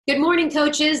Good morning,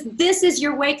 coaches. This is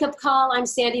your wake-up call. I'm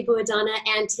Sandy Buadana,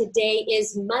 and today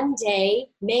is Monday,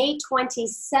 May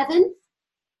 27th.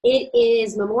 It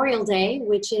is Memorial Day,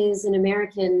 which is an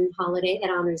American holiday that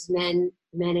honors men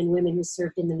and women who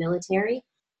served in the military.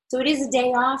 So it is a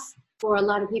day off for a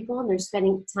lot of people, and they're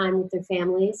spending time with their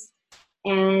families.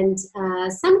 And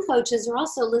some coaches are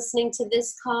also listening to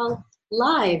this call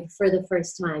live for the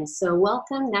first time. So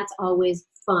welcome. That's always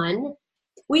fun.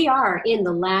 We are in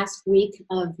the last week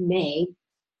of May,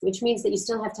 which means that you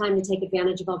still have time to take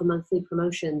advantage of all the monthly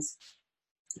promotions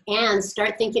and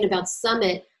start thinking about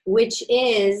Summit, which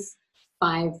is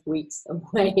 5 weeks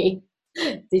away.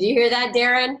 Did you hear that,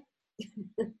 Darren?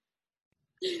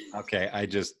 Okay, I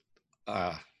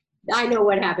know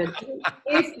what happened.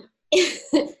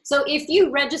 So if you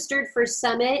registered for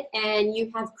Summit and you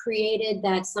have created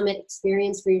that Summit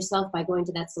experience for yourself by going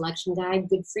to that selection guide,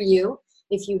 good for you.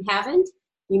 If you haven't,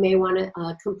 you may want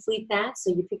to complete that. So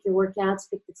you pick your workouts,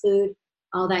 pick the food,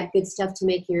 all that good stuff to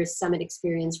make your Summit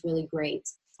experience really great.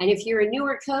 And if you're a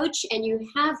newer coach and you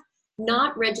have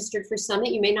not registered for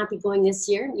Summit, you may not be going this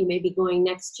year, you may be going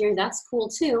next year, that's cool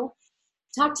too.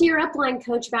 Talk to your upline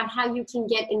coach about how you can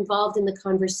get involved in the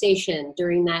conversation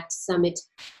during that Summit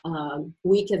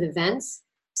week of events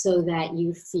so that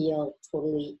you feel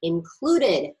totally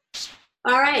included.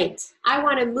 All right, I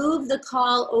want to move the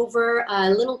call over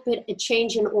a little bit, a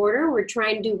change in order. We're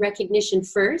trying to do recognition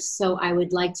first, so I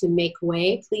would like to make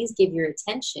way. Please give your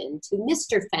attention to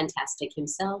Mr. Fantastic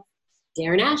himself,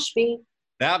 Darren Ashby.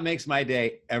 That makes my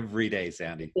day every day,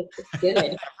 Sandy. Good.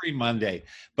 Every Monday.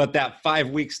 But that 5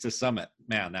 weeks to Summit,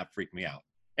 man, that freaked me out.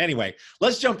 Anyway,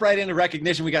 let's jump right into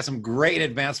recognition. We got some great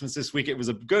advancements this week. It was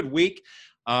a good week.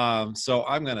 So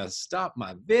I'm going to stop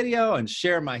my video and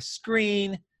share my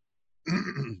screen.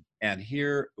 And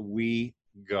here we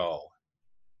go.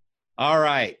 All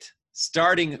right,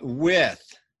 starting with,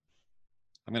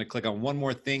 I'm going to click on one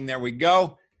more thing. There we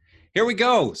go. Here we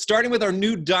go. Starting with our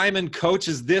new Diamond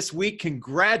coaches this week.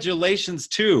 Congratulations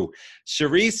to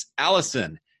Charisse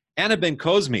Allison, Anna Ben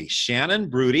Cosme, Shannon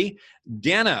Broody,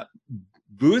 Dana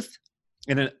Booth,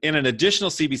 in an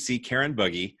additional CBC, Karen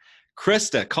Buggy,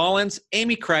 Krista Collins,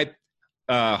 Amy Kripe,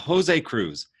 Jose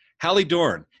Cruz, Hallie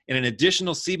Dorn. In an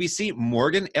additional CBC,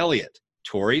 Morgan Elliott,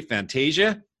 Tori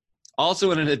Fantasia.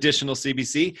 Also in an additional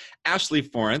CBC, Ashley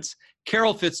Forrence,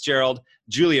 Carol Fitzgerald,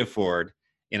 Julia Ford.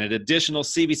 In an additional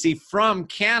CBC from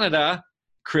Canada,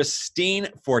 Christine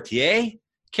Fortier,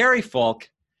 Carrie Falk,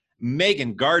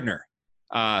 Megan Gardner,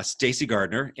 Stacy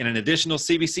Gardner. In an additional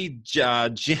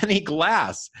CBC, Jenny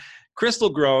Glass, Crystal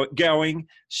Gowing,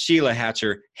 Sheila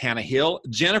Hatcher, Hannah Hill,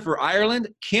 Jennifer Ireland,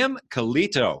 Kim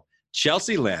Kalito,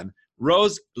 Chelsea Lynn,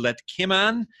 Rose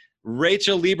Letkiman,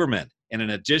 Rachel Lieberman. In an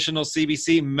additional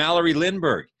CBC, Mallory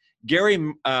Lindberg, Gary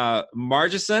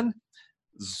Margison,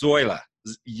 Zoila,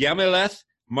 Yameleth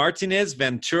Martinez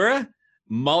Ventura,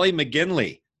 Molly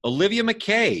McGinley, Olivia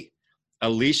McKay,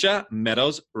 Alicia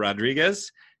Meadows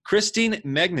Rodriguez, Christine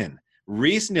Megnan,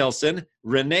 Reese Nilsson,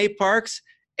 Renee Parks,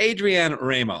 Adrienne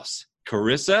Ramos,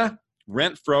 Carissa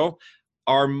Rentfro,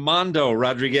 Armando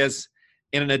Rodriguez.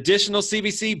 In an additional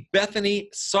CBC, Bethany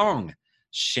Song,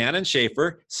 Shannon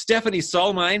Schaefer, Stephanie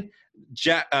Solmine,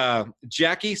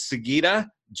 Jackie Sagita,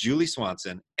 Julie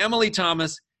Swanson, Emily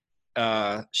Thomas,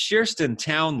 Shearston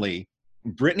Townley,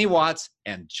 Brittany Watts,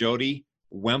 and Jody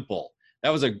Wemple. That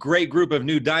was a great group of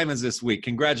new diamonds this week.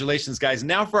 Congratulations, guys.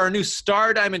 Now for our new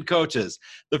Star Diamond coaches.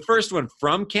 The first one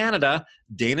from Canada,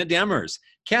 Dana Demers,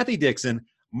 Kathy Dixon,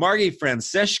 Margie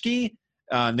Franceschi,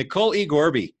 Nicole E.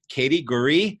 Gorby, Katie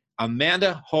Gurry,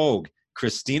 Amanda Hogue,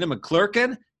 Christina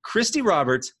McClurkin, Christy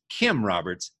Roberts, Kim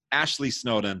Roberts, Ashley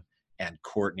Snowden, and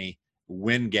Courtney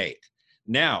Wingate.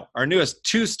 Now, our newest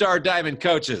 2-star Diamond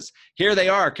coaches. Here they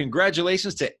are.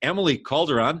 Congratulations to Emily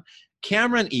Calderon,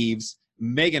 Cameron Eves,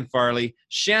 Megan Farley,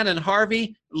 Shannon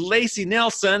Harvey, Lacey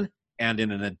Nelson, and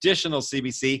in an additional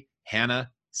CBC,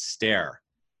 Hannah Stair.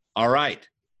 All right.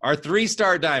 Our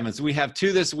 3-star diamonds, we have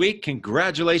 2 this week.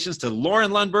 Congratulations to Lauren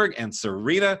Lundberg and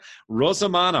Serena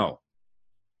Rosamano.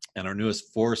 And our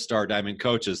newest 4-star diamond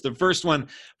coaches. The first one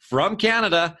from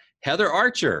Canada, Heather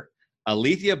Archer,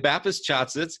 Alethea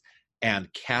Baptist-Chatzitz,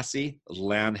 and Cassie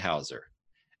Landhauser.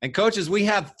 And coaches, we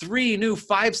have 3 new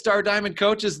 5-star diamond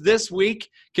coaches this week.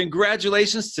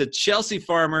 Congratulations to Chelsea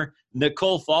Farmer,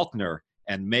 Nicole Faulkner,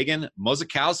 and Megan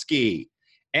Mozakowski.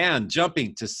 And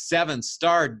jumping to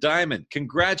 7-star diamond,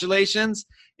 congratulations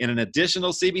in an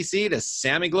additional CBC to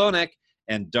Sammy Glonek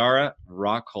and Dara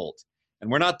Rockholt.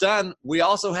 And we're not done. We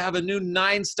also have a new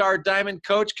 9-star diamond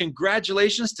coach.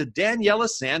 Congratulations to Daniela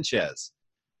Sanchez.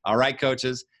 All right,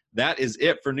 coaches, that is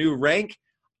it for new rank.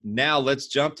 Now let's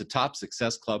jump to top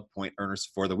Success Club point earners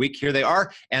for the week. Here they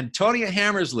are: Antonia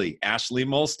Hammersley, Ashley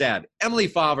Molstad, Emily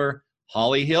Favre,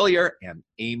 Holly Hillier, and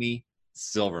Amy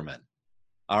Silverman.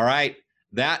 All right,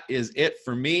 that is it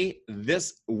for me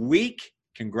this week.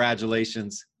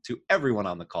 Congratulations to everyone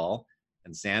on the call.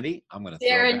 And Sandy, I'm going to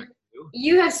throw it back to you.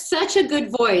 You have such a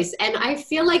good voice, and I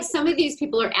feel like some of these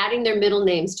people are adding their middle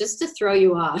names just to throw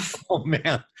you off. Oh,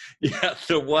 man. Yeah,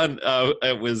 the one,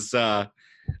 it was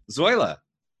Zoila.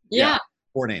 Yeah.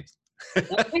 4 names.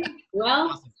 Okay.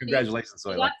 Well, Awesome. Congratulations,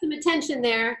 you Zoila. got some attention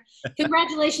there.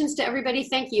 Congratulations to everybody.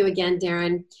 Thank you again,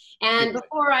 Darren. And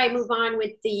before I move on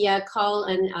with the call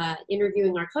and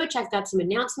interviewing our coach, I've got some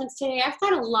announcements today. I've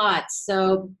got a lot,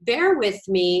 so bear with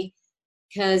me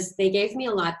because they gave me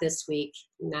a lot this week,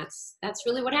 and that's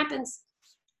really what happens.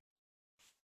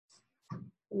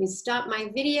 Let me stop my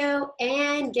video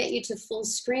and get you to full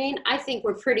screen. I think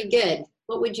we're pretty good.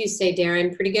 What would you say,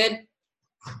 Darren? Pretty good?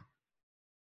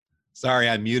 Sorry,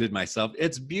 I muted myself.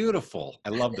 It's beautiful. I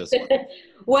love this one.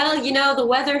 Well, you know, the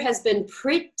weather has been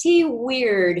pretty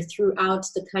weird throughout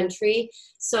the country,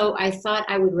 so I thought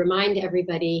I would remind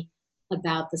everybody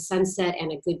about the sunset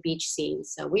and a good beach scene.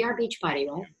 So we are Beachbody,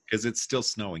 right? Because it's still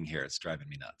snowing here. It's driving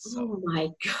me nuts. So. Oh my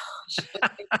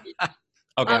gosh.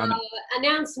 Okay.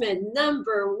 Announcement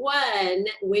number 1,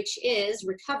 which is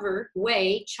Recover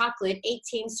Whey Chocolate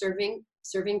 18 serving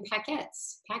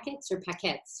packets or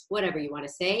paquettes, whatever you want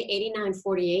to say.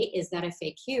 $89.48 is that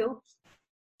FAQ.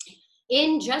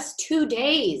 In just 2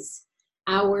 days,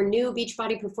 our new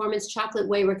Beachbody Performance Chocolate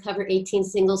Whey Recover 18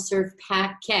 single serve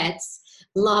packets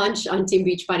launch on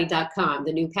teambeachbody.com.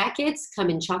 The new packets come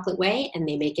in chocolate whey, and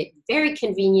they make it very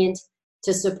convenient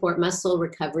to support muscle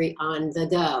recovery on the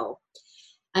go.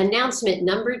 Announcement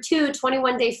number 2,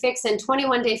 21-Day Fix and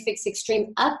 21-Day Fix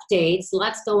Extreme updates.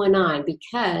 Lots going on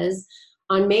because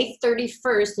on May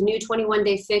 31st, the new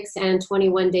 21-Day Fix and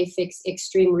 21-Day Fix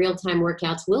Extreme real-time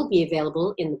workouts will be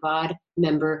available in the BOD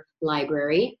member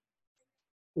library.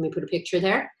 Let me put a picture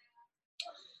there.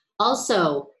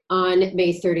 Also, on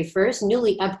May 31st,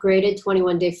 newly upgraded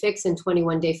 21-Day Fix and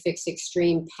 21-Day Fix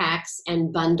Extreme packs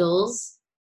and bundles.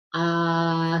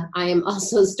 I am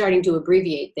also starting to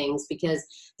abbreviate things because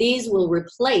these will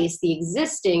replace the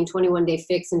existing 21-Day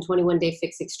Fix and 21-Day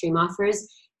Fix Extreme offers,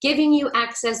 giving you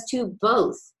access to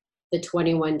both the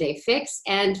 21-Day Fix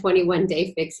and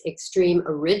 21-Day Fix Extreme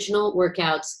original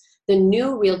workouts, the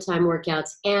new real-time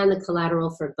workouts, and the collateral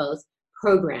for both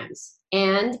programs.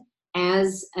 And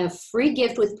as a free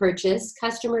gift with purchase,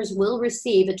 customers will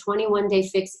receive a 21-Day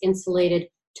Fix insulated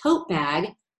tote bag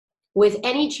with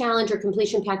any challenge or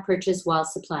completion pack purchase while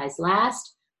supplies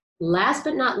last. Last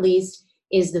but not least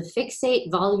is the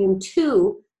Fixate Volume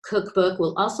 2 cookbook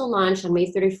will also launch on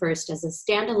May 31st as a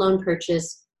standalone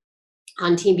purchase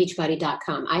on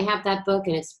teambeachbody.com. I have that book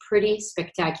and it's pretty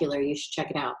spectacular. You should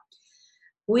check it out.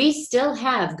 We still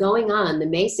have going on the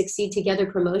May Succeed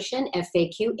Together promotion,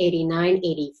 FAQ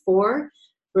 8984.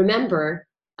 Remember,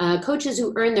 coaches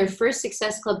who earn their first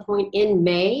Success Club point in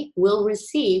May will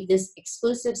receive this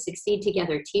exclusive Succeed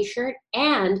Together t-shirt,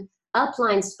 and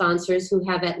upline sponsors who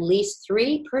have at least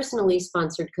 3 personally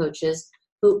sponsored coaches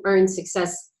who earn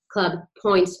Success Club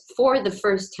points for the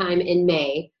first time in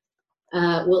May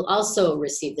will also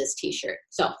receive this t-shirt.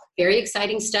 So very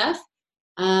exciting stuff.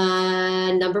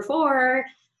 Number 4,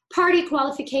 party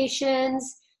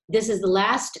qualifications. This is the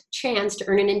last chance to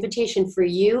earn an invitation for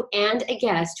you and a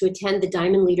guest to attend the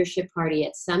Diamond Leadership Party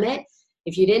at Summit.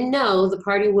 If you didn't know, the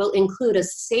party will include a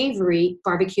savory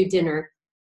barbecue dinner,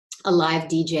 a live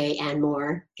DJ, and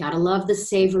more. Gotta love the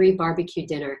savory barbecue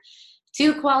dinner.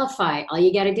 To qualify, all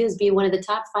you gotta do is be one of the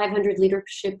top 500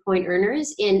 leadership point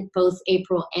earners in both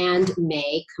April and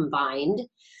May combined.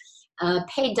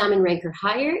 Paid Diamond rank or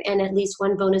higher, and at least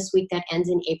 1 bonus week that ends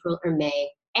in April or May,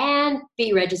 and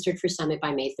be registered for Summit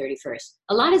by May 31st.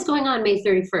 A lot is going on May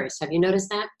 31st. Have you noticed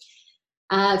that?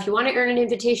 If you want to earn an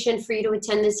invitation for you to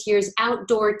attend this year's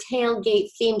outdoor tailgate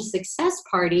themed success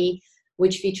party,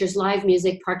 which features live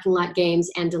music, parking lot games,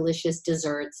 and delicious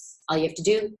desserts, all you have to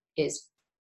do is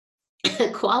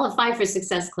qualify for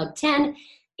Success Club 10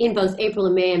 in both April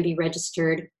and May and be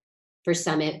registered for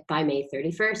Summit by May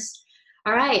 31st.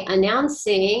 All right,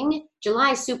 announcing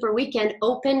July Super Weekend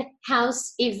Open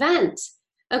House event.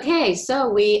 Okay, so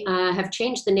we have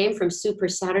changed the name from Super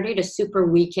Saturday to Super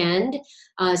Weekend.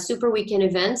 Super Weekend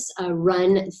events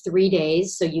run 3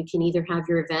 days, so you can either have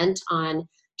your event on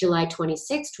July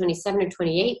 26, 27, or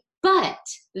 28, but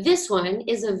this one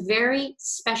is a very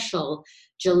special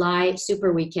July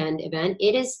Super Weekend event.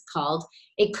 It is called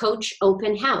a Coach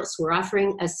Open House. We're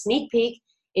offering a sneak peek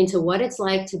into what it's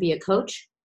like to be a coach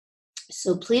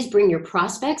So please bring your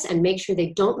prospects and make sure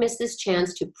they don't miss this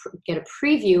chance to get a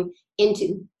preview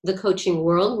into the coaching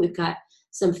world. We've got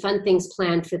some fun things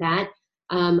planned for that.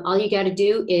 All you got to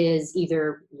do is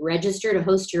either register to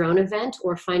host your own event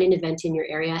or find an event in your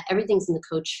area. Everything's in the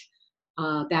coach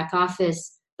back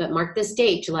office, but mark this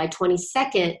date, July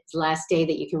 22nd, the last day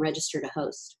that you can register to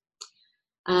host.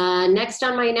 Next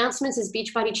on my announcements is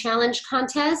Beachbody Challenge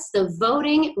contest. The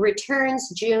voting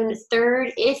returns June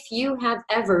 3rd. If you have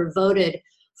ever voted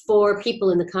for people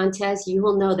in the contest, you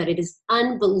will know that it is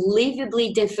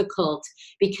unbelievably difficult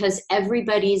because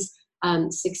everybody's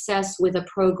success with a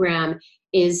program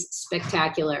is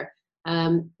spectacular.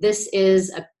 This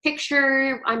is a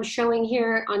picture I'm showing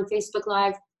here on Facebook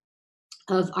Live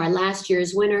of our last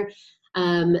year's winner.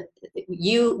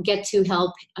 You get to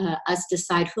help us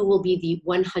decide who will be the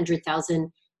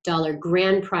 $100,000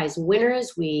 grand prize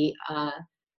winners. We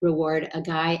reward a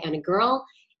guy and a girl.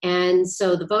 And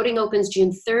so the voting opens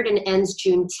June 3rd and ends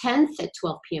June 10th at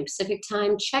 12 p.m. Pacific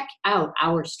time. Check out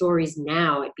our stories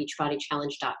now at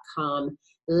beachbodychallenge.com.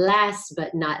 Last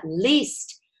but not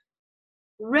least,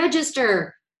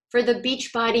 register for the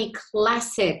Beachbody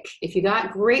Classic. If you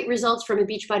got great results from a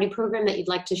Beachbody program that you'd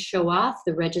like to show off,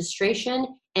 the registration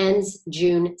ends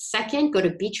June 2nd. Go to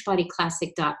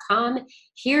beachbodyclassic.com.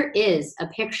 Here is a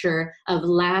picture of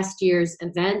last year's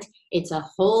event. It's a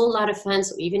whole lot of fun,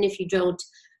 so even if you don't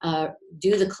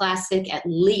do the classic, at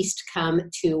least come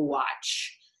to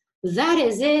watch. That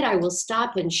is it. I will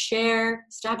stop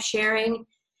sharing.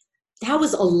 That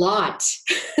was a lot.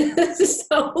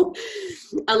 So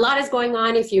a lot is going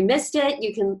on. If you missed it,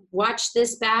 you can watch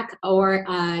this back, or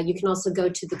you can also go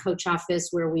to the coach office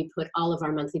where we put all of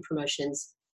our monthly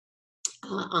promotions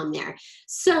on there.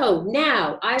 So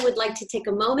now I would like to take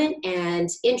a moment and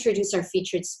introduce our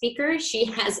featured speaker. She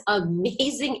has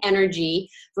amazing energy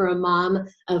for a mom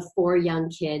of 4 young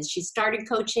kids. She started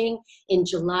coaching in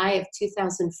July of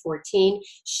 2014.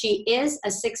 She is a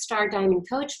 6-star diamond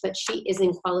coach, but she is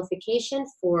in qualification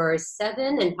for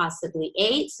 7 and possibly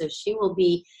 8. So she will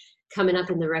be coming up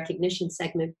in the recognition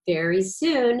segment very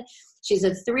soon. She's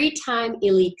a 3-time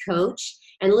elite coach.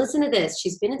 And listen to this,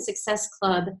 she's been in Success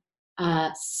Club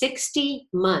 60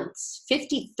 months.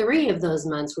 53 of those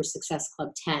months were Success Club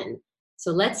 10.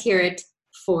 So let's hear it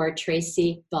for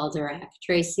Tracy Baldorak.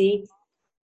 Tracy,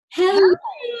 hello.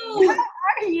 How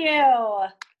are you?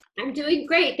 I'm doing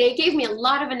great. They gave me a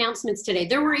lot of announcements today.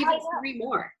 There were even 3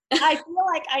 more. I feel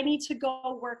like I need to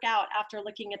go work out after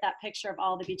looking at that picture of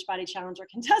all the Beachbody Challenger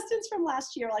contestants from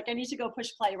last year. Like I need to go push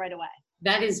play right away.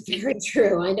 That is very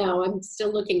true. I know. I'm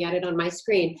still looking at it on my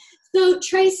screen. So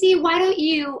Tracy, why don't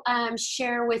you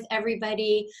share with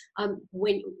everybody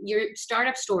when your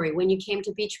startup story, when you came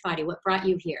to Beachbody, what brought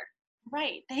you here?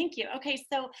 Right. Thank you. Okay.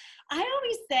 So I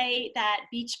always say that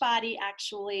Beachbody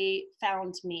actually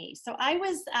found me. So I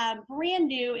was brand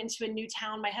new into a new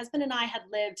town. My husband and I had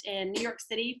lived in New York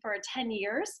City for 10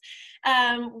 years.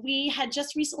 We had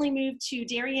just recently moved to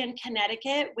Darien,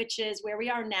 Connecticut, which is where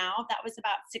we are now. That was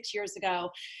about 6 years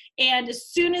ago. And as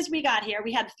soon as we got here,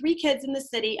 we had 3 kids in the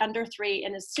city, under 3.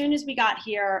 And as soon as we got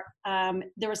here,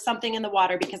 there was something in the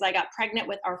water because I got pregnant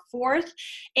with our 4th.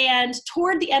 And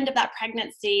toward the end of that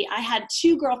pregnancy, I had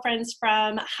 2 girlfriends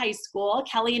from high school,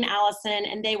 Kelly and Allison,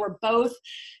 and they were both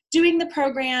doing the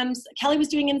programs. Kelly was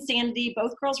doing Insanity.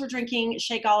 Both girls were drinking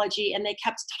Shakeology, and they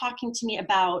kept talking to me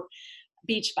about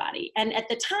Beachbody. And at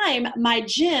the time, my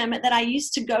gym that I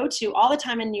used to go to all the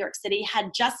time in New York City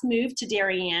had just moved to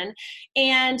Darien.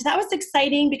 And that was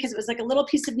exciting because it was like a little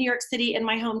piece of New York City in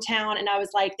my hometown. And I was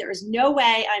like, there is no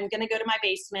way I'm going to go to my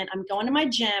basement. I'm going to my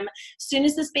gym. As soon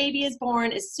as this baby is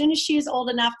born, as soon as she is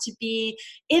old enough to be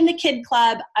in the kid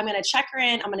club, I'm going to check her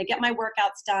in. I'm going to get my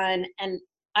workouts done. And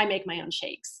I make my own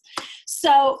shakes.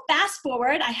 So fast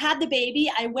forward, I had the baby.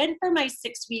 I went for my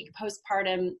 6-week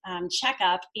postpartum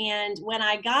checkup. And when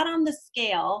I got on the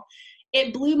scale,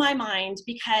 it blew my mind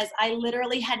because I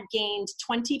literally had gained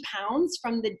 20 pounds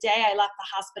from the day I left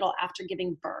the hospital after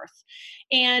giving birth.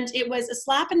 And it was a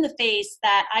slap in the face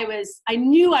that I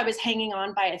knew I was hanging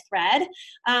on by a thread,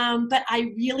 but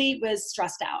I really was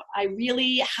stressed out. I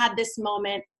really had this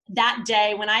moment that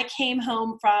day when I came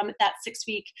home from that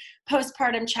 6-week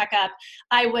postpartum checkup.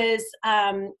 I was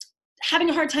having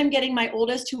a hard time getting my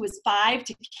oldest, who was 5,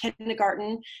 to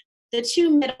kindergarten. The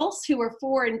 2 middles, who were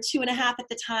 4 and 2.5 at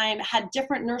the time, had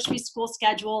different nursery school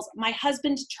schedules. My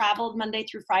husband traveled Monday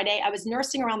through Friday. I was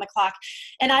nursing around the clock.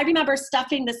 And I remember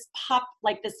stuffing this pop,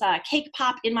 like this cake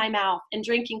pop in my mouth and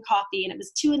drinking coffee. And it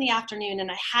was 2 PM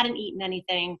and I hadn't eaten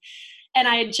anything. And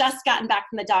I had just gotten back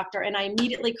from the doctor, and I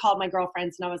immediately called my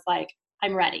girlfriends and I was like,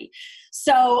 I'm ready.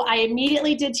 So I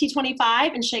immediately did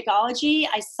T25 and Shakeology.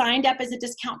 I signed up as a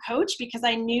discount coach because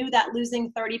I knew that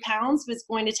losing 30 pounds was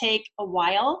going to take a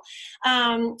while.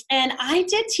 And I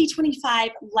did T25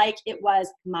 like it was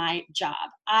my job.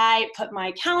 I put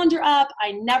my calendar up.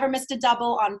 I never missed a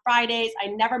double on Fridays. I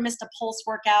never missed a pulse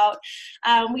workout.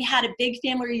 We had a big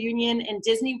family reunion in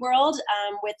Disney World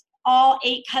with all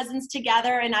 8 cousins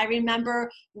together. And I remember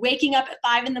waking up at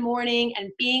 5 in the morning and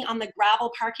being on the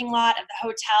gravel parking lot of the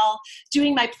hotel,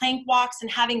 doing my plank walks and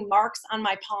having marks on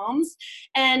my palms.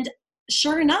 And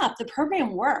sure enough, the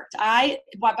program worked. By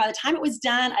the time it was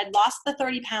done, I'd lost the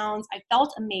 30 pounds. I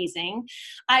felt amazing.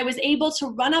 I was able to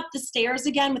run up the stairs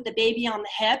again with the baby on the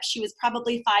hip. She was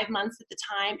probably 5 months at the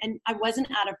time, and I wasn't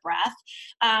out of breath.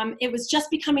 It was just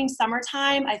becoming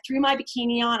summertime. I threw my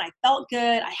bikini on. I felt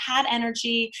good. I had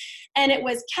energy. And it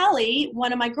was Kelly,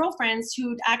 one of my girlfriends,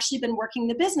 who'd actually been working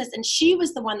the business, and she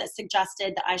was the one that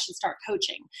suggested that I should start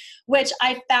coaching, which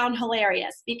I found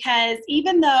hilarious because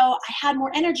even though I had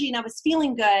more energy and I was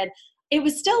feeling good, it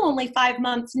was still only 5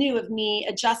 months new of me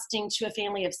adjusting to a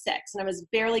family of 6. And I was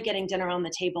barely getting dinner on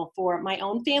the table for my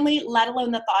own family, let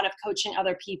alone the thought of coaching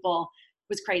other people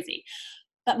was crazy.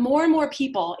 But more and more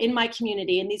people in my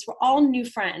community, and these were all new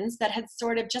friends that had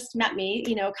sort of just met me,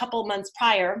 a couple months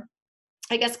prior,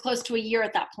 I guess close to a year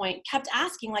at that point, kept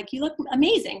asking, like, you look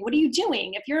amazing. What are you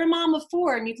doing? If you're a mom of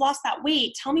 4 and you've lost that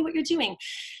weight, tell me what you're doing.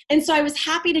 And so I was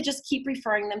happy to just keep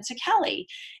referring them to Kelly.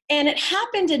 And it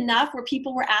happened enough where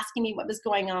people were asking me what was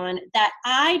going on that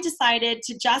I decided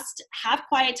to just have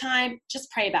quiet time, just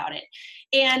pray about it.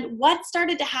 And what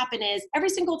started to happen is every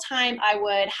single time I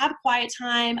would have quiet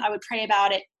time, I would pray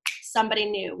about it, somebody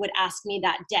new would ask me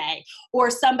that day, or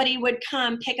somebody would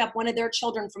come pick up one of their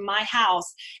children from my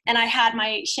house, and I had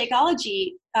my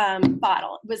Shakeology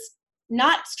bottle. It was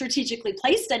not strategically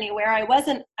placed anywhere. I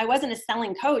wasn't a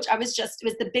selling coach. It was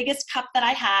the biggest cup that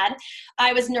I had.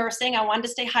 I was nursing. I wanted to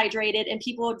stay hydrated, and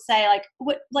people would say,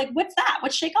 what's that?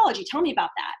 What's Shakeology? Tell me about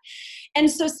that. And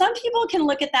so some people can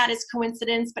look at that as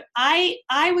coincidence, but I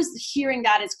was hearing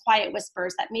that as quiet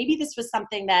whispers that maybe this was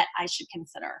something that I should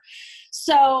consider.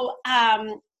 So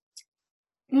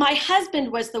my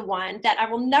husband was the one that I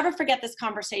will never forget this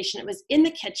conversation. It was in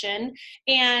the kitchen,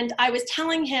 and I was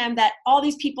telling him that all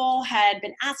these people had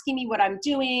been asking me what I'm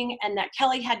doing, and that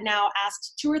Kelly had now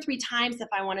asked 2 or 3 times if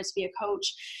I wanted to be a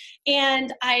coach.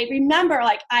 And I remember,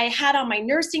 I had on my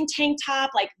nursing tank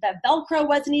top, the Velcro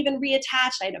wasn't even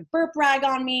reattached. I had a burp rag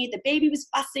on me. The baby was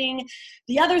fussing.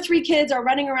 The other 3 kids are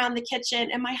running around the kitchen,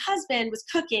 and my husband was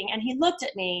cooking, and he looked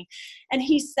at me and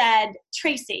he said,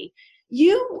 Tracy,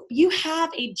 you have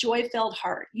a joy-filled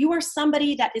heart. You are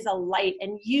somebody that is a light,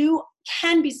 and you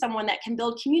can be someone that can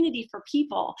build community for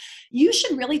people. You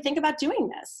should really think about doing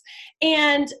this.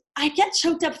 And I get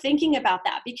choked up thinking about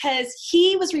that because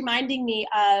he was reminding me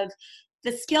of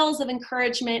the skills of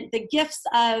encouragement, the gifts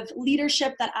of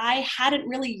leadership that I hadn't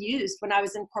really used when I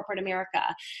was in corporate America.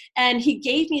 And he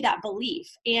gave me that belief.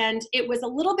 And it was a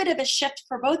little bit of a shift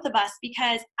for both of us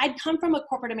because I'd come from a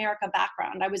corporate America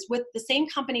background. I was with the same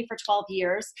company for 12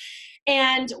 years.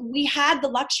 And we had the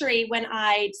luxury when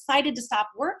I decided to stop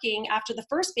working after the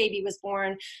first baby was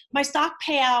born, my stock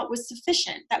payout was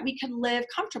sufficient that we could live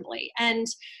comfortably. And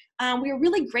we were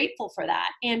really grateful for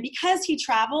that. And because he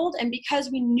traveled and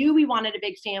because we knew we wanted a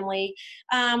big family,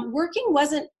 working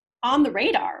wasn't on the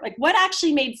radar. What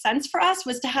actually made sense for us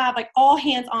was to have all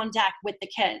hands on deck with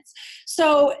the kids.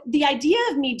 So the idea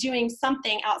of me doing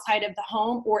something outside of the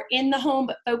home or in the home,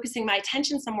 but focusing my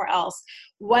attention somewhere else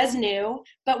was new.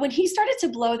 But when he started to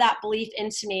blow that belief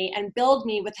into me and build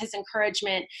me with his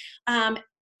encouragement,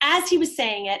 as he was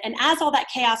saying it, and as all that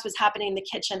chaos was happening in the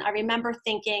kitchen, I remember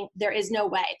thinking, there is no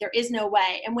way.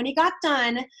 And when he got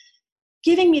done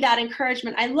giving me that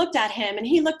encouragement, I looked at him and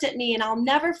he looked at me, and I'll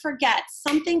never forget,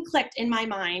 something clicked in my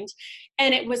mind.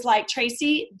 And it was like,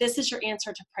 Tracy, this is your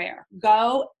answer to prayer.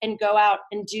 Go out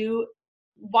and do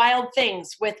wild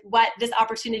things with what this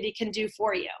opportunity can do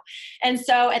for you. And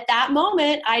so at that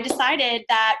moment, I decided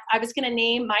that I was going to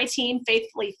name my team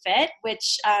Faithfully Fit,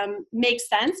 which makes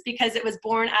sense because it was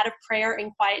born out of prayer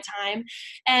and quiet time.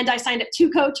 And I signed up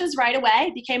 2 coaches right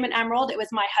away, became an Emerald. It was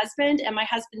my husband and my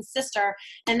husband's sister.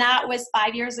 And that was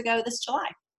 5 years ago this July.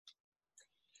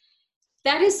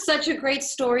 That is such a great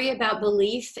story about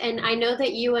belief. And I know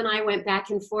that you and I went back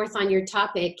and forth on your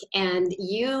topic, and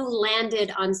you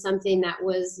landed on something that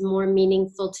was more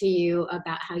meaningful to you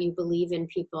about how you believe in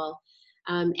people.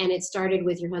 And it started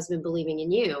with your husband believing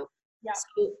in you. Yeah.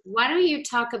 So why don't you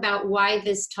talk about why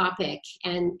this topic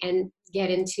and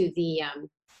get into the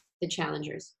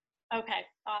challengers? Okay,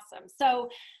 awesome. So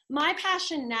my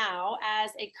passion now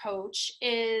as a coach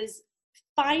is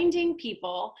finding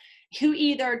people who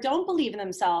either don't believe in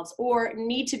themselves or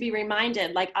need to be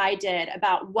reminded, like I did,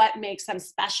 about what makes them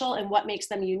special and what makes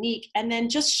them unique, and then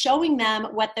just showing them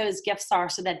what those gifts are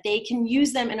so that they can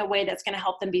use them in a way that's going to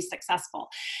help them be successful.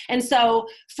 And so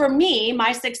for me,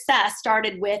 my success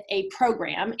started with a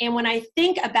program. And when I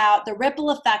think about the ripple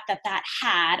effect that that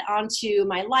had onto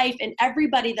my life and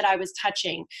everybody that I was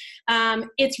touching,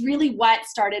 it's really what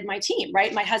started my team,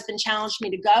 right? My husband challenged me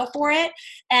to go for it.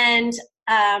 And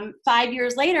 5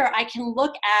 years later, I can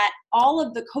look at all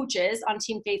of the coaches on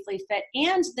Team Faithfully Fit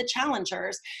and the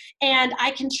challengers, and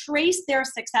I can trace their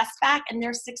success back, and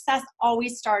their success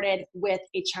always started with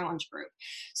a challenge group.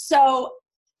 So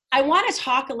I want to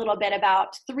talk a little bit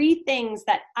about 3 things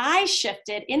that I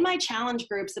shifted in my challenge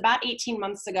groups about 18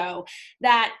 months ago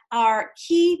that are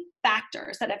key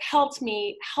factors that have helped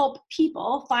me help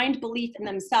people find belief in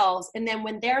themselves. And then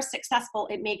when they're successful,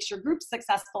 it makes your group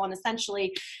successful. And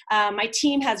essentially, my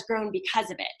team has grown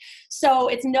because of it. So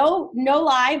it's no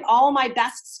lie, all my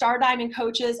best Star Diamond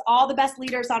coaches, all the best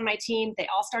leaders on my team, they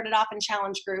all started off in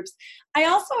challenge groups. I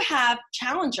also have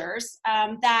challengers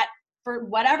that, for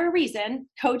whatever reason,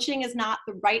 coaching is not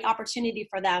the right opportunity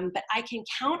for them, but I can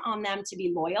count on them to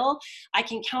be loyal. I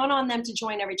can count on them to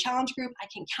join every challenge group. I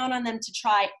can count on them to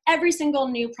try every single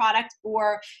new product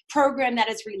or program that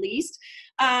is released.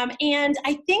 And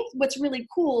I think what's really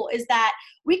cool is that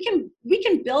we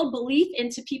can build belief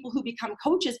into people who become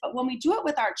coaches, but when we do it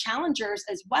with our challengers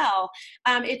as well,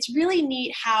 it's really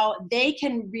neat how they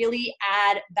can really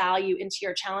add value into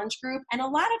your challenge group. And a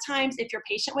lot of times, if you're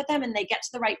patient with them and they get to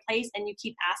the right place and you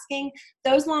keep asking,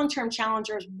 those long-term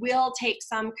challengers will take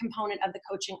some component of the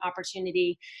coaching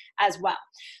opportunity as well.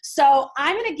 So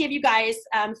I'm going to give you guys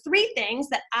 3 things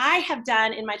that I have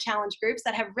done in my challenge groups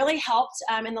that have really helped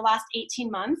in the last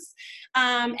 18 months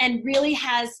and really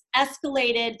has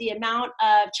escalated the amount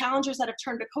of challengers that have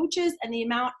turned to coaches and the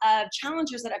amount of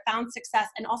challengers that have found success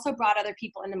and also brought other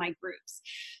people into my groups.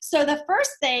 So the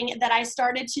first thing that I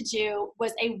started to do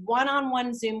was a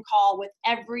one-on-one Zoom call with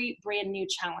every brand new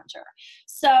challenger.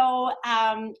 So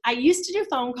I used to do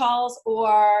phone calls,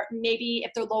 or maybe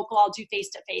if they're local, I'll do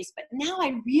face-to-face, but now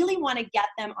I really want to get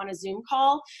them on a Zoom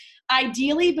call,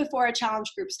 ideally before a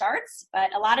challenge group starts,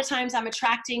 but a lot of times I'm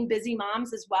attracting busy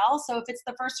moms as well. So if it's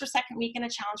the first or second week in a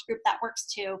challenge group, that works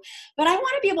too. But I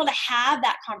want to be able to have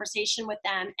that conversation with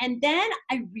them. And then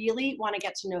I really want to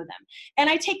get to know them. And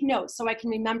I take notes so I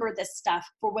can remember this stuff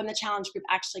for when the challenge group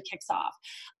actually kicks off.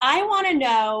 I want to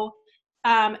know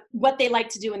what they like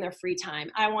to do in their free time.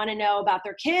 I want to know about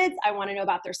their kids. I want to know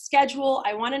about their schedule.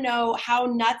 I want to know how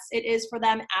nuts it is for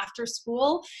them after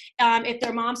school. If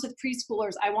they're moms with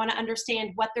preschoolers, I want to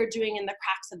understand what they're doing in the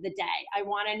cracks of the day. I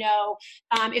want to know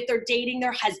if they're dating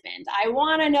their husband. I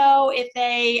want to know if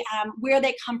they, where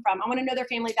they come from. I want to know their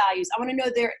family values. I want to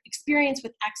know their experience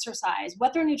with exercise,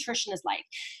 what their nutrition is like.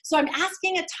 So I'm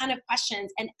asking a ton of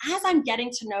questions. And as I'm getting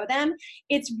to know them,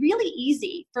 it's really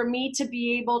easy for me to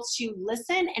be able to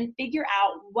listen and figure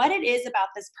out what it is about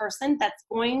this person that's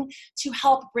going to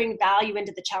help bring value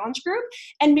into the challenge group,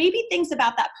 and maybe things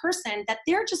about that person that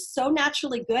they're just so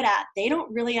naturally good at, they don't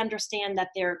really understand that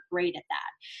they're great at that.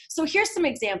 So here's some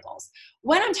examples.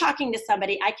 When I'm talking to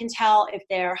somebody, I can tell if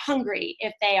they're hungry,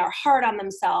 if they are hard on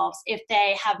themselves, if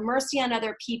they have mercy on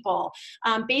other people.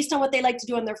 Based on what they like to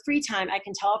do in their free time, I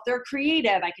can tell if they're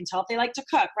creative. I can tell if they like to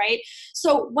cook, right?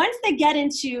 So once they get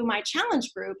into my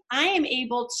challenge group, I am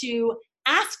able to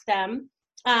ask them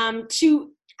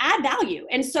to add value.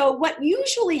 And so what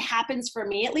usually happens for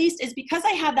me, at least, is because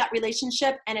I have that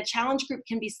relationship and a challenge group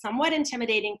can be somewhat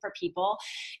intimidating for people,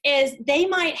 is they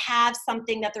might have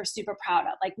something that they're super proud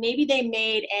of. Like maybe they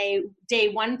made a day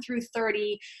 1 through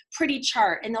 30 pretty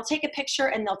chart, and they'll take a picture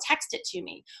and they'll text it to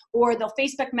me, or they'll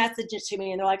Facebook message it to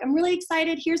me and they're like, I'm really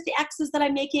excited. Here's the X's that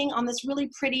I'm making on this really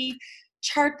pretty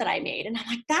chart that I made. And I'm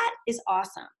like, that is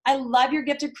awesome. I love your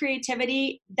gift of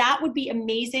creativity. That would be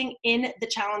amazing in the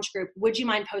challenge group. Would you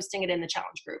mind posting it in the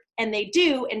challenge group? And they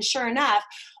do. And sure enough,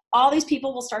 all these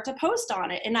people will start to post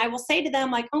on it. And I will say to them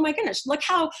like, oh my goodness, look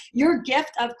how your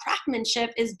gift of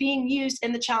craftsmanship is being used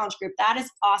in the challenge group. That is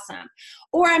awesome.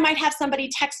 Or I might have somebody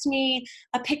text me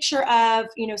a picture of,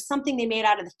 something they made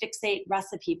out of the Fixate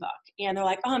recipe book. And they're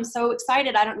like, oh, I'm so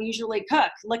excited. I don't usually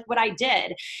cook. Look what I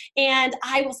did. And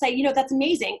I will say, that's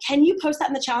amazing. Can you post that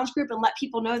in the challenge group and let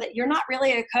people know that you're not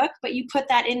really a cook, but you put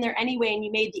that in there anyway and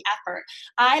you made the effort.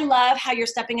 I love how you're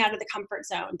stepping out of the comfort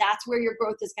zone. That's where your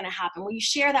growth is going to happen. Will you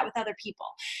share that with other people?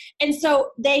 And so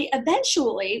they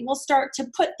eventually will start to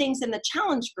put things in the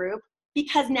challenge group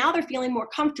because now they're feeling more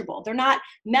comfortable. They're not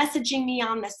messaging me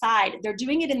on the side. They're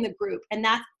doing it in the group, and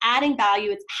that's adding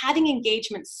value. It's having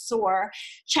engagement soar.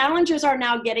 Challengers are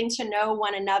now getting to know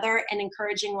one another and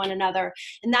encouraging one another,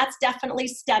 and that's definitely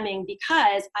stemming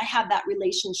because I have that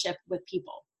relationship with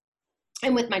people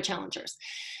and with my challengers.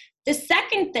 The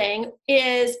second thing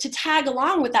is to tag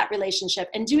along with that relationship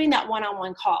and doing that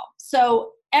one-on-one call.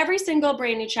 So every single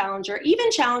brand new challenger,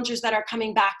 even challengers that are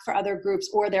coming back for other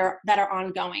groups or that are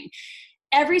ongoing,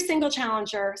 every single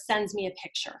challenger sends me a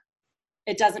picture.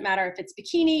 It doesn't matter if it's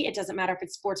bikini, it doesn't matter if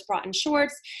it's sports bra and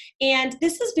shorts. And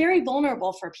this is very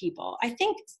vulnerable for people. I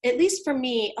think, at least for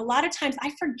me, a lot of times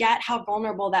I forget how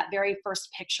vulnerable that very first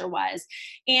picture was.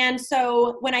 And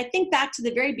so when I think back to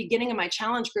the very beginning of my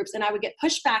challenge groups, and I would get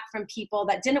pushback from people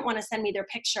that didn't want to send me their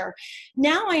picture,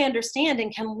 now I understand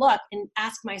and can look and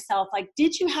ask myself, like,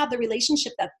 did you have the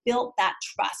relationship that built that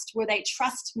trust, where they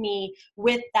trust me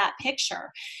with that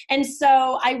picture? And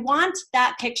so I want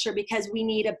that picture because we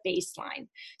need a baseline.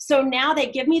 So now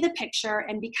they give me the picture,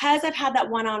 and because I've had that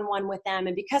one-on-one with them,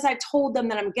 and because I told them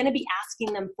that I'm going to be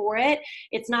asking them for it,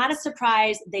 it's not a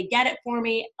surprise. They get it for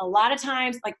me. A lot of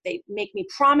times, like, they make me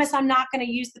promise I'm not going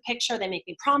to use the picture. They make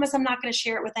me promise I'm not going to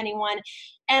share it with anyone.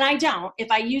 And I don't. If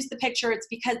I use the picture, it's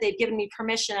because they've given me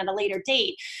permission at a later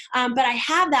date. But I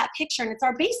have that picture, and it's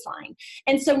our baseline.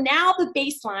 And so now the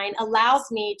baseline allows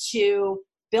me to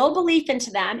build belief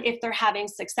into them if they're having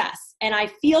success. And I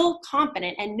feel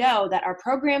confident and know that our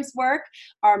programs work,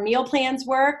 our meal plans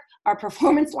work, our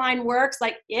performance line works.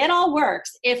 Like, it all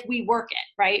works if we work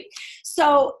it, right?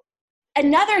 So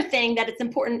another thing that it's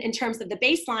important in terms of the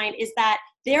baseline is that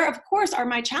there, of course, are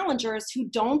my challengers who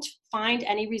don't find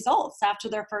any results after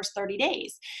their first 30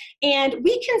 days. And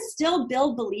we can still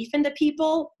build belief into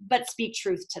people, but speak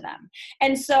truth to them.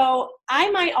 And so I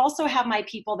might also have my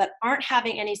people that aren't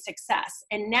having any success.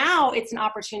 And now it's an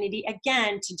opportunity,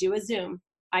 again, to do a Zoom.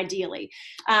 Ideally.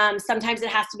 Sometimes it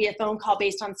has to be a phone call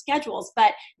based on schedules,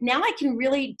 but now I can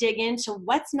really dig into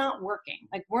what's not working.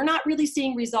 Like, we're not really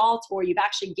seeing results, or you've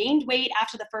actually gained weight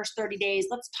after the first 30 days.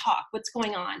 Let's talk. What's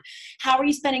going on? How are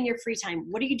you spending your free time?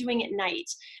 What are you doing at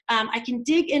night? I can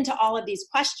dig into all of these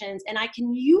questions, and I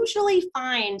can usually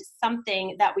find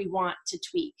something that we want to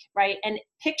tweak, right? And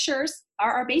pictures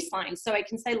are our baseline. So I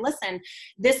can say, listen,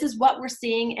 this is what we're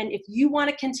seeing. And if you want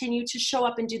to continue to show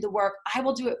up and do the work, I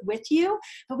will do it with you,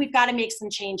 but we've got to make some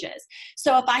changes.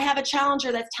 So if I have a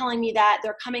challenger that's telling me that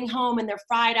they're coming home and they're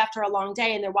fried after a long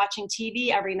day and they're watching TV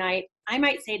every night, I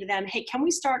might say to them, hey, can we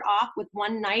start off with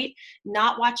one night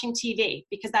not watching TV?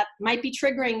 Because that might be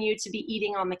triggering you to be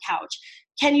eating on the couch.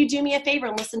 Can you do me a favor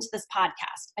and listen to this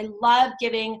podcast? I love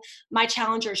giving my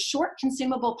challengers short,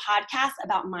 consumable podcasts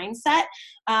about mindset.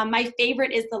 My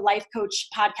favorite is the Life Coach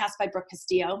podcast by Brooke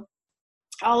Castillo.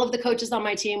 All of the coaches on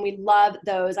my team, we love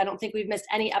those. I don't think we've missed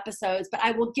any episodes, but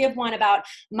I will give one about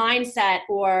mindset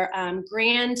or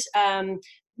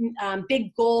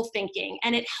big goal thinking.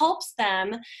 And it helps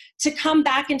them to come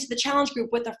back into the challenge group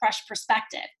with a fresh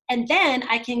perspective. And then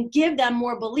I can give them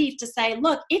more belief to say,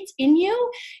 look, it's in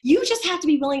you. You just have to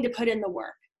be willing to put in the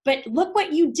work. But look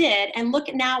what you did, and look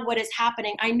at now what is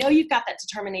happening. I know you've got that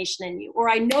determination in you, or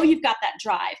I know you've got that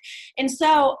drive. And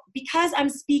so because I'm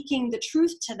speaking the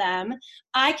truth to them,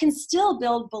 I can still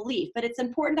build belief. But it's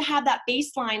important to have that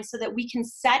baseline so that we can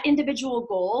set individual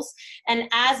goals. And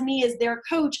as me as their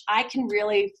coach, I can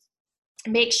really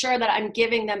make sure that I'm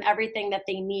giving them everything that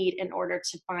they need in order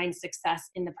to find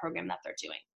success in the program that they're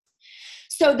doing.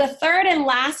 So the third and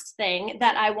last thing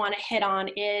that I want to hit on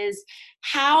is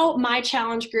how my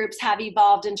challenge groups have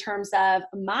evolved in terms of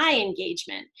my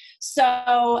engagement.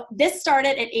 So this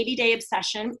started at 80 Day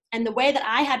Obsession, and the way that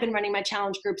I had been running my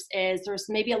challenge groups is there's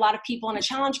maybe a lot of people in a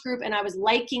challenge group, and I was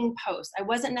liking posts. I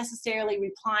wasn't necessarily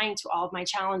replying to all of my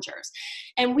challengers.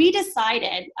 And we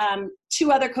decided,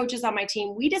 two other coaches on my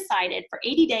team, we decided for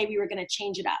 80 Day we were going to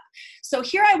change it up. So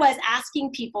here I was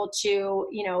asking people to,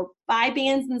 buy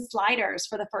bands and sliders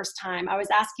for the first time. I was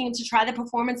asking them to try the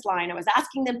performance line. I was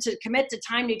asking them to commit to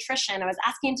Time Nutrition. I was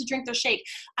asking them to drink their shake.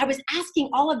 I was asking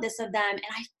all of this of them, and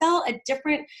I felt a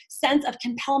different sense of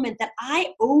compellment that I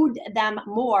owed them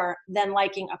more than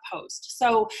liking a post.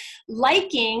 So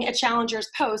liking a challenger's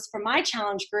post for my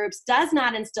challenge groups does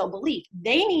not instill belief.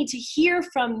 They need to hear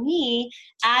from me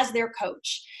as their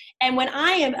coach. And when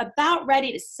I am about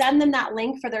ready to send them that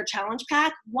link for their challenge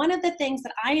pack, one of the things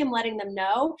that I am letting them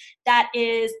know that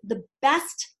is the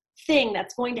best thing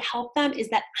that's going to help them is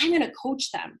that I'm going to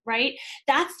coach them, right?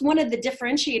 That's one of the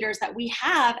differentiators that we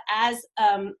have as,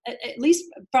 at least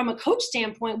from a coach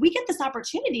standpoint, we get this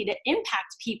opportunity to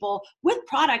impact people with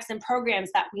products and programs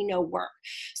that we know work.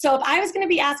 So if I was going to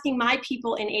be asking my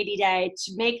people in 80 Day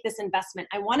to make this investment,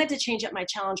 I wanted to change up my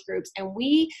challenge groups. And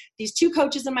these 2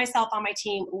 coaches and myself on my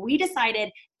team, we decided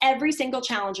every single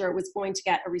challenger was going to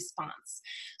get a response.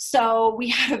 So we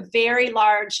had a very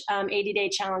large 80 Day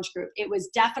challenge group. It was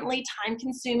definitely time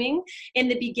consuming in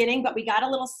the beginning, but we got a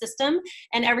little system,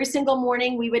 and every single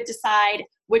morning we would decide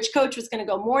which coach was going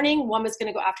to go morning, one was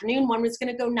going to go afternoon, one was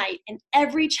going to go night. And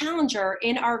every challenger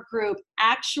in our group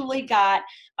actually got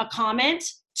a comment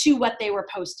to what they were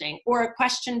posting or a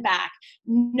question back.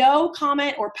 No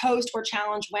comment or post or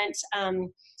challenge went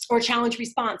or challenge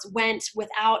response went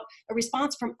without a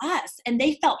response from us, and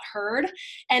they felt heard.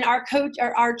 And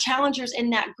our challengers in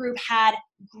that group had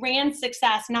grand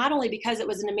success, not only because it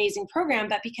was an amazing program,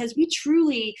 but because we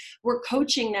truly were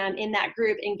coaching them in that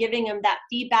group and giving them that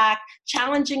feedback,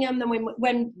 challenging them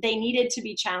when they needed to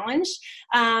be challenged,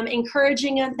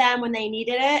 encouraging them when they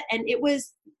needed it. And it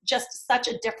was just such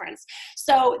a difference.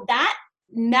 So that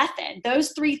method,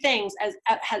 those 3 things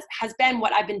has been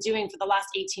what I've been doing for the last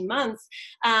 18 months.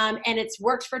 And it's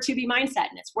worked for 2B Mindset,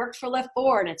 and it's worked for Lift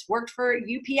Forward, and it's worked for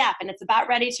UPF, and it's about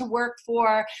ready to work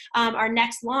for our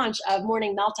next launch of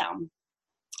Morning Meltdown.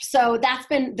 So that's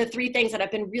been the 3 things that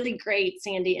have been really great,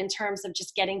 Sandy, in terms of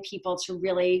just getting people to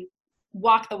really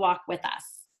walk the walk with us.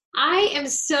 I am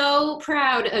so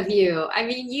proud of you. I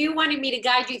mean, you wanted me to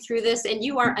guide you through this, and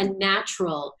you are a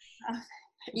natural.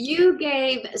 You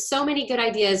gave so many good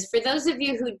ideas. For those of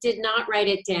you who did not write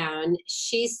it down,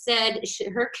 she said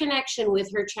her connection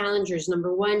with her challengers,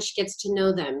 number 1, she gets to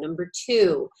know them. Number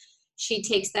 2, she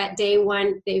takes that day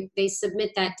 1, they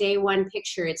submit that day 1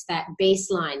 picture. It's that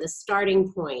baseline, the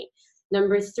starting point.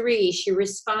 Number 3, she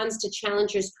responds to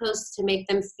challengers' posts to make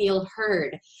them feel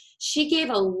heard. She gave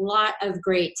a lot of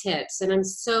great tips, and I'm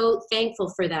so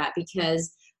thankful for that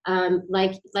because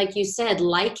like you said,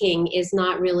 liking is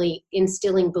not really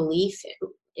instilling belief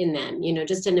in them. You know,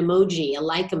 just an emoji, a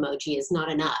like emoji is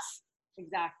not enough.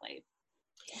 Exactly.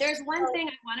 There's one thing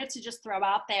I wanted to just throw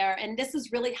out there, and this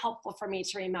is really helpful for me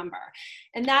to remember,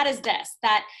 and that is this,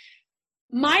 that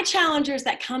my challengers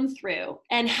that come through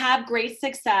and have great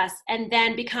success and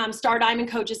then become Star Diamond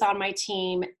coaches on my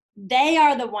team, they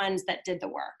are the ones that did the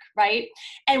work, right?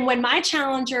 And when my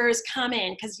challengers come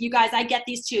in, because you guys, I get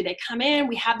these too, they come in,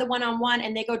 we have the one-on-one,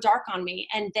 and they go dark on me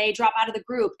and they drop out of the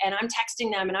group, and I'm texting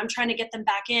them and I'm trying to get them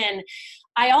back in.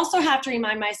 I also have to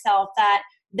remind myself that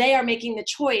they are making the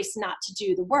choice not to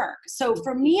do the work. So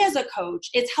for me as a coach,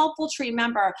 it's helpful to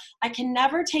remember I can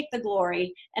never take the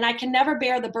glory and I can never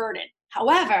bear the burden.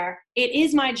 However, it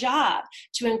is my job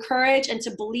to encourage and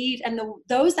to believe, and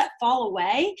those that fall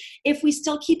away, if we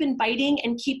still keep inviting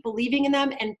and keep believing in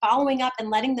them and following up and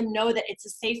letting them know that it's a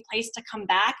safe place to come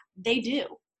back, they do.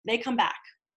 They come back.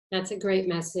 That's a great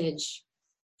message.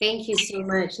 Thank you so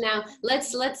much. Now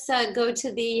let's go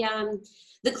to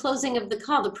the closing of the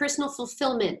call, the personal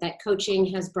fulfillment that coaching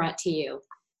has brought to you.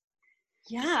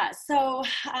 Yeah, so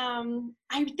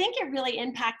I think it really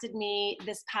impacted me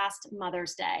this past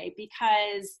Mother's Day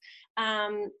because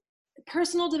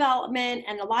personal development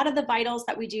and a lot of the vitals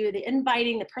that we do, the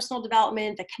inviting, the personal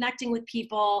development, the connecting with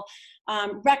people,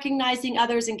 recognizing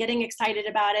others and getting excited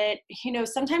about it. You know,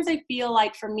 sometimes I feel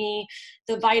like for me,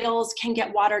 the vitals can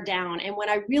get watered down. And when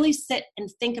I really sit and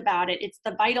think about it, it's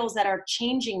the vitals that are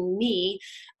changing me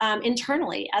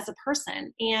internally as a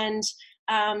person. And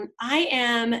I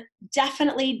am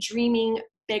definitely dreaming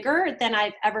bigger than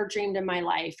I've ever dreamed in my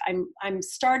life. I'm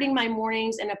starting my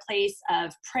mornings in a place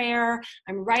of prayer.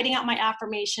 I'm writing out my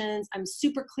affirmations. I'm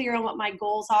super clear on what my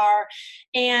goals are.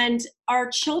 And our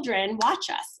children watch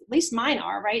us, at least mine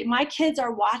are, right? My kids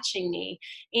are watching me,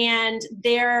 and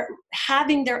they're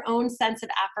having their own sense of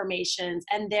affirmations,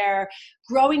 and they're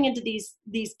growing into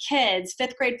these kids,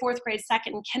 5th grade, 4th grade, 2nd,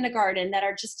 and kindergarten, that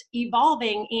are just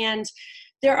evolving. And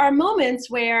there are moments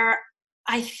where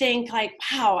I think like,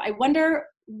 wow, I wonder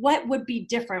what would be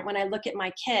different when I look at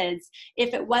my kids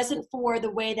if it wasn't for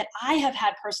the way that I have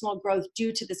had personal growth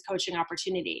due to this coaching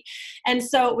opportunity. And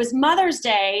so it was Mother's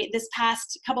Day this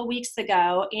past couple weeks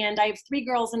ago, and I have 3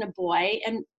 girls and a boy,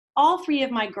 and all 3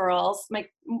 of my girls,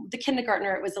 the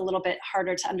kindergartner, it was a little bit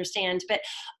harder to understand, but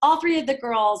all 3 of the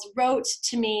girls wrote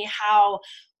to me how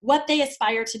what they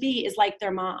aspire to be is like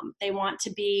their mom. They want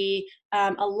to be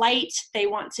a light. They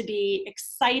want to be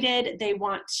excited. They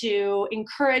want to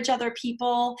encourage other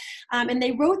people. And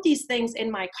they wrote these things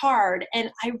in my card. And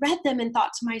I read them and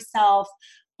thought to myself,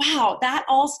 wow, that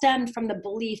all stemmed from the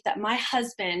belief that my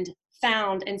husband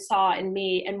found and saw in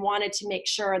me and wanted to make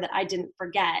sure that I didn't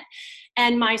forget.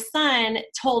 And my son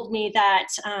told me that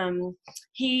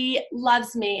he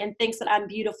loves me and thinks that I'm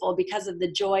beautiful because of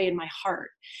the joy in my heart.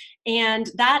 And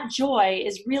that joy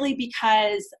is really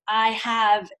because I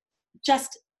have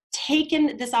just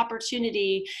taken this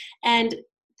opportunity and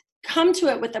come to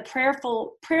it with a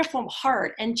prayerful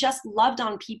heart and just loved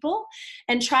on people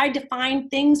and tried to find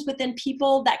things within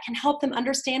people that can help them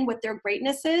understand what their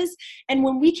greatness is. And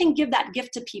when we can give that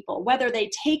gift to people, whether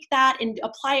they take that and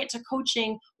apply it to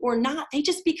coaching or not, they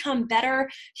just become better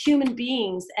human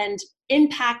beings and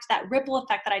impact that ripple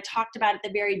effect that I talked about at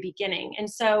the very beginning. And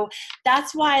so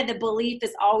that's why the belief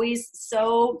is always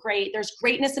so great. There's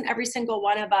greatness in every single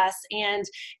one of us. And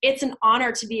it's an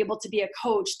honor to be able to be a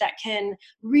coach that can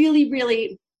really,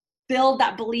 really build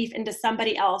that belief into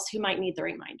somebody else who might need the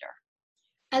reminder.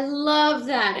 I love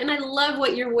that. And I love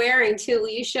what you're wearing too. Will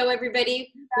you show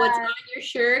everybody what's on your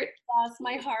shirt? Yes,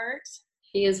 my heart.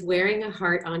 She is wearing a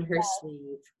heart on her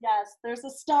sleeve. Yes, there's a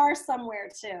star somewhere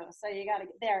too. So you got to,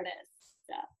 there it is.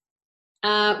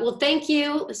 Yeah. Well, thank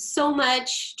you so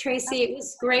much, Tracy. It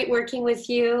was great working with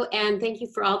you, and thank you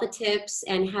for all the tips,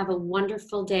 and have a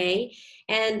wonderful day.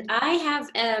 And I have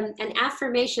an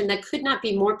affirmation that could not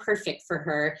be more perfect for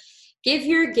her. Give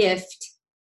your gift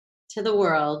to the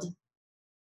world.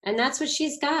 And that's what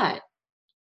she's got.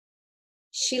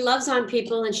 She loves on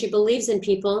people and she believes in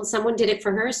people, and someone did it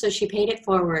for her, so she paid it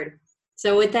forward.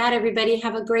 So with that, everybody,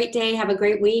 have a great day. Have a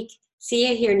great week. See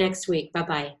you here next week.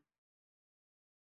 Bye-bye.